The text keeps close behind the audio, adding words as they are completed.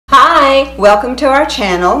Hi, welcome to our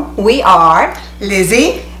channel. We are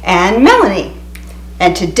Lizzie and Melanie,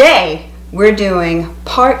 and today we're doing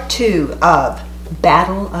part 2 of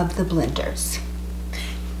Battle of the Blenders.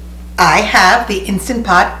 I have the Instant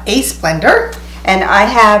Pot Ace blender, and I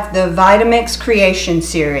have the Vitamix Creation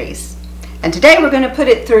series. And today we're going to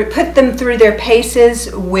put them through their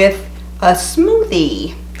paces with a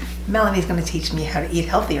smoothie. Melanie's going to teach me how to eat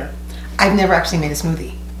healthier. I've never actually made a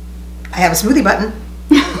smoothie. I have a smoothie button,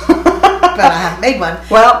 but I haven't made one.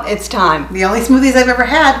 Well, it's time. The only smoothies I've ever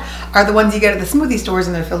had are the ones you get at the smoothie stores,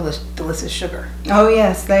 and they're filled with delicious sugar. Oh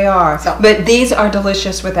yes, they are. So, but these are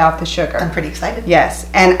delicious without the sugar. I'm pretty excited. Yes,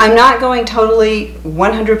 and I'm not going totally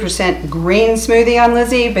 100% green smoothie on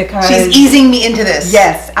Lizzie because she's easing me into this.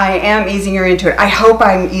 Yes, I am easing her into it. I hope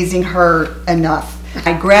I'm easing her enough.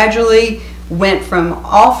 I gradually went from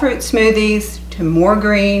all fruit smoothies to more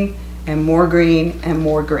green and more green and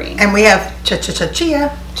more green. And we have chia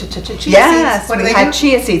yes, seeds. What do we they have do?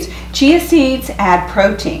 chia seeds. Chia seeds add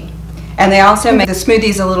protein, and they also make the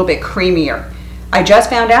smoothies a little bit creamier. I just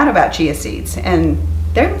found out about chia seeds, and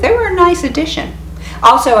they were a nice addition.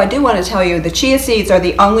 Also, I do want to tell you the chia seeds are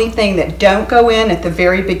the only thing that don't go in at the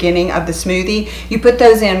very beginning of the smoothie. You put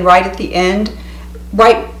those in right at the end,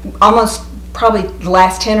 right almost probably the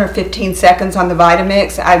last 10 or 15 seconds on the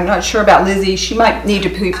Vitamix. I'm not sure about Lizzie. She might need to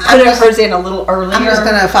put hers in a little earlier. I'm just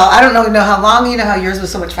going to follow. I don't know how long, you know how yours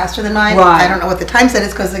was so much faster than mine. Right. I don't know what the time set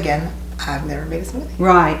is because, again, I've never made a smoothie.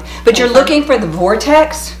 Right. But you're looking for the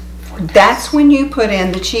vortex. That's when you put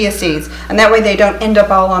in the chia seeds. And that way they don't end up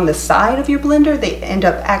all on the side of your blender. They end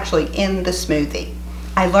up actually in the smoothie.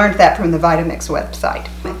 I learned that from the Vitamix website.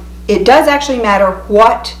 It does actually matter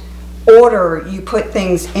what order you put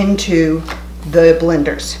things into the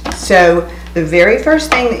blenders. So the very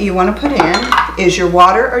first thing that you want to put in is your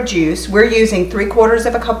water or juice. We're using 3/4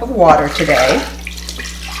 of a cup of water today.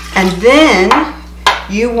 And then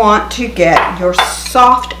you want to get your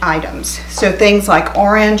soft items. So things like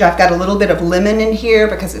orange. I've got a little bit of lemon in here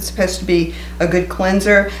because it's supposed to be a good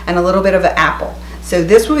cleanser, and a little bit of an apple. So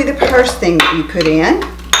this will be the first thing that you put in.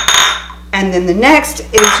 And then the next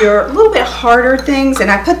is your little bit harder things,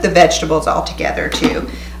 and I put the vegetables all together too.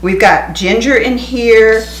 We've got ginger in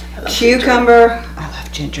here, cucumber, ginger. I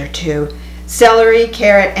love ginger too, celery,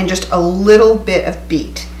 carrot, and just a little bit of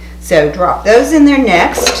beet. So drop those in there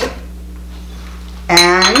next.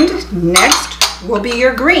 And next will be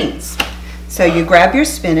your greens. So you grab your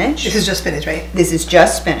spinach. This is just spinach, right? This is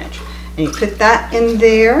just spinach. And you put that in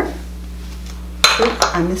there. Oops,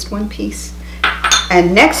 I missed one piece.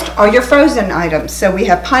 And next are your frozen items. So we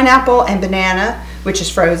have pineapple and banana, which is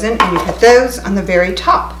frozen, and you put those on the very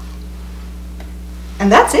top. And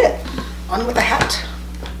that's it. On with the hat.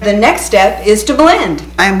 The next step is to blend.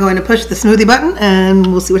 I'm going to push the smoothie button and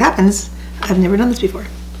we'll see what happens. I've never done this before.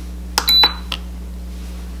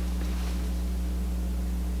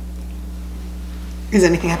 Is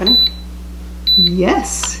anything happening?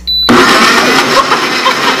 Yes.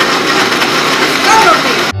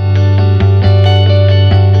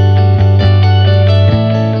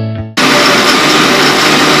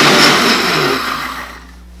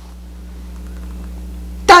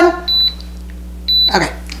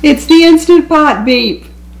 Okay. It's the Instant Pot beep.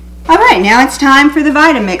 All right, now it's time for the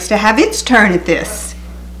Vitamix to have its turn at this.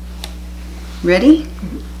 Ready?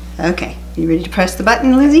 Okay, you ready to press the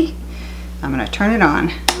button, Lizzie? I'm gonna turn it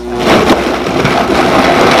on.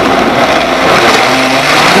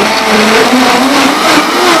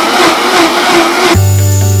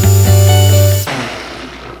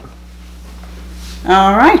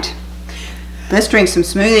 All right, let's drink some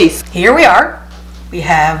smoothies. Here we are. We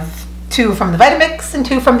have 2 from the Vitamix and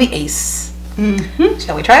 2 from the Ace. Mm-hmm.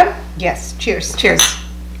 Shall we try them? Yes, cheers. Cheers.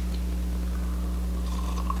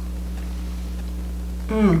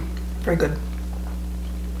 Very good.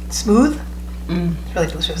 Smooth. It's really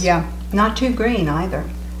delicious. Yeah, not too green either.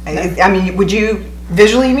 I mean, would you?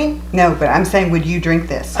 Visually, you mean? No, but I'm saying, would you drink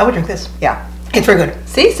this? I would drink this. Yeah. It's very good.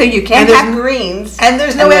 See, so you can have greens. And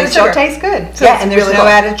there's no added sugar. It still tastes good. So yeah, and there's really no cool.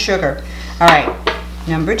 added sugar. All right,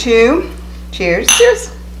 number 2. Cheers.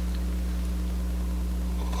 Cheers.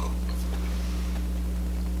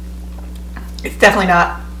 It's definitely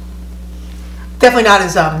not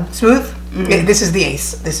as smooth. This is the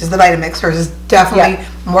Ace. This is the Vitamix. Hers is definitely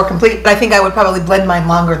more complete. But I think I would probably blend mine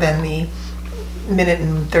longer than the minute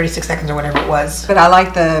and 36 seconds or whatever it was. But I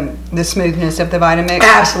like the smoothness of the Vitamix.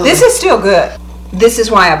 Absolutely. This is still good. This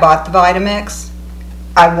is why I bought the Vitamix.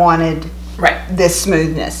 I wanted this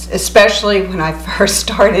smoothness, especially when I first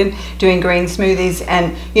started doing green smoothies.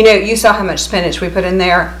 And you know, you saw how much spinach we put in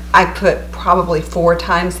there. I put probably 4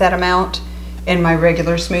 times that amount in my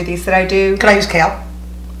regular smoothies that I do. Can I use kale?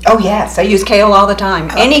 Oh yes, I use kale all the time.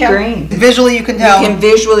 Any kale. green. Visually, you can tell. You can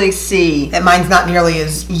visually see that mine's not nearly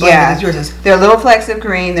as blended as yours is. There are little flecks of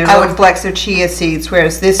green, there's little flecks of chia seeds,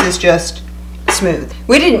 whereas this is just smooth.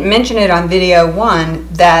 We didn't mention it on video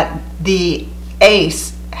 1 that the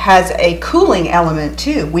Ace has a cooling element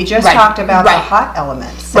too. We just talked about the hot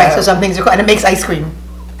element. Right, so some things are cool, and it makes ice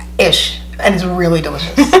cream-ish, and it's really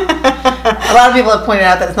delicious. A lot of people have pointed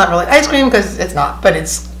out that it's not really ice cream because it's not, but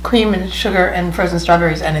it's cream and sugar and frozen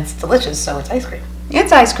strawberries, and it's delicious, so it's ice cream.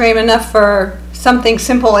 It's ice cream enough for something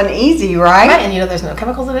simple and easy, right? Right, and there's no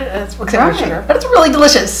chemicals in it, except for sugar, but it's really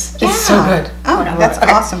delicious. Yeah. It's so good. Oh, that's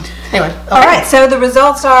awesome. Anyway, all right. So the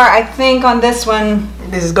results are, I think, on this one.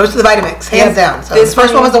 This goes to the Vitamix, hands down. So this the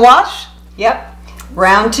first one was the wash. Yep.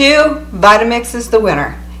 Round 2, Vitamix is the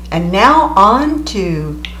winner, and now on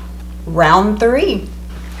to round 3.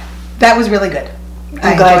 That was really good.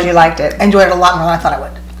 I'm glad you liked it. I enjoyed it a lot more than I thought I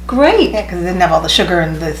would. Great. Yeah, because it didn't have all the sugar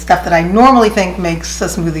and the stuff that I normally think makes a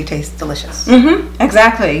smoothie taste delicious.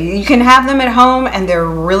 Exactly. You can have them at home, and they're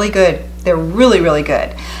really good. They're really, really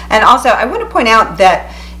good. And also, I want to point out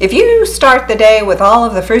that if you start the day with all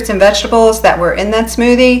of the fruits and vegetables that were in that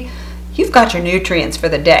smoothie, you've got your nutrients for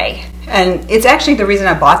the day. And it's actually the reason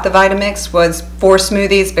I bought the Vitamix was for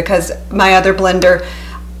smoothies, because my other blender,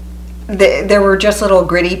 there were just little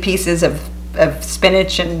gritty pieces of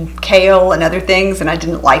spinach and kale and other things, and I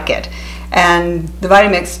didn't like it. And the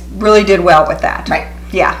Vitamix really did well with that. Right.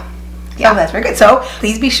 Yeah. Yeah, that's very good. So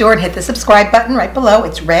please be sure and hit the subscribe button right below.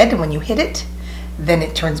 It's red, and when you hit it, then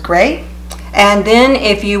it turns gray. And then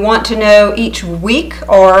if you want to know each week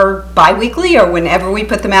or bi-weekly or whenever we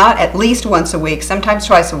put them out, at least once a week, sometimes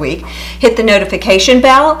twice a week, hit the notification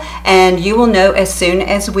bell, and you will know as soon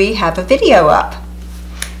as we have a video up.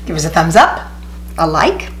 Give us a thumbs up. A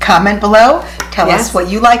like. Comment below. Tell us what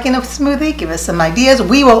you like in a smoothie. Give us some ideas.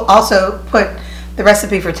 We will also put the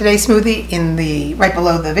recipe for today's smoothie in right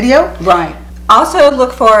below the video. Right. Also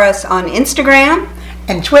look for us on Instagram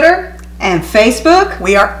and Twitter and Facebook.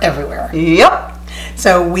 We are everywhere. Yep.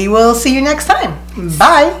 So we will see you next time.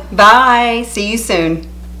 Bye. Bye. See you soon.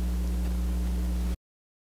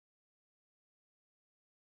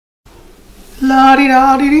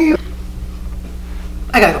 La-di-da-di-dee.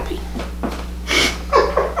 I gotta go pee.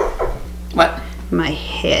 What? My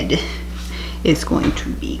head is going to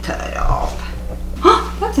be cut off.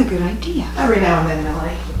 That's a good idea. Every now and then,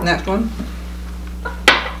 Melanie. Next one.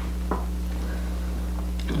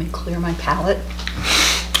 Let me clear my palate.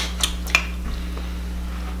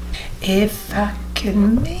 If I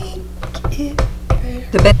can make it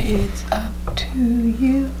better, it's up to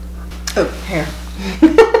you. Oh, hair.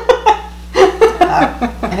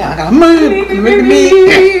 I know, I gotta move.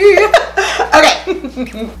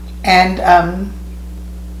 Okay. And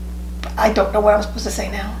I don't know what I'm supposed to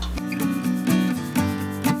say now.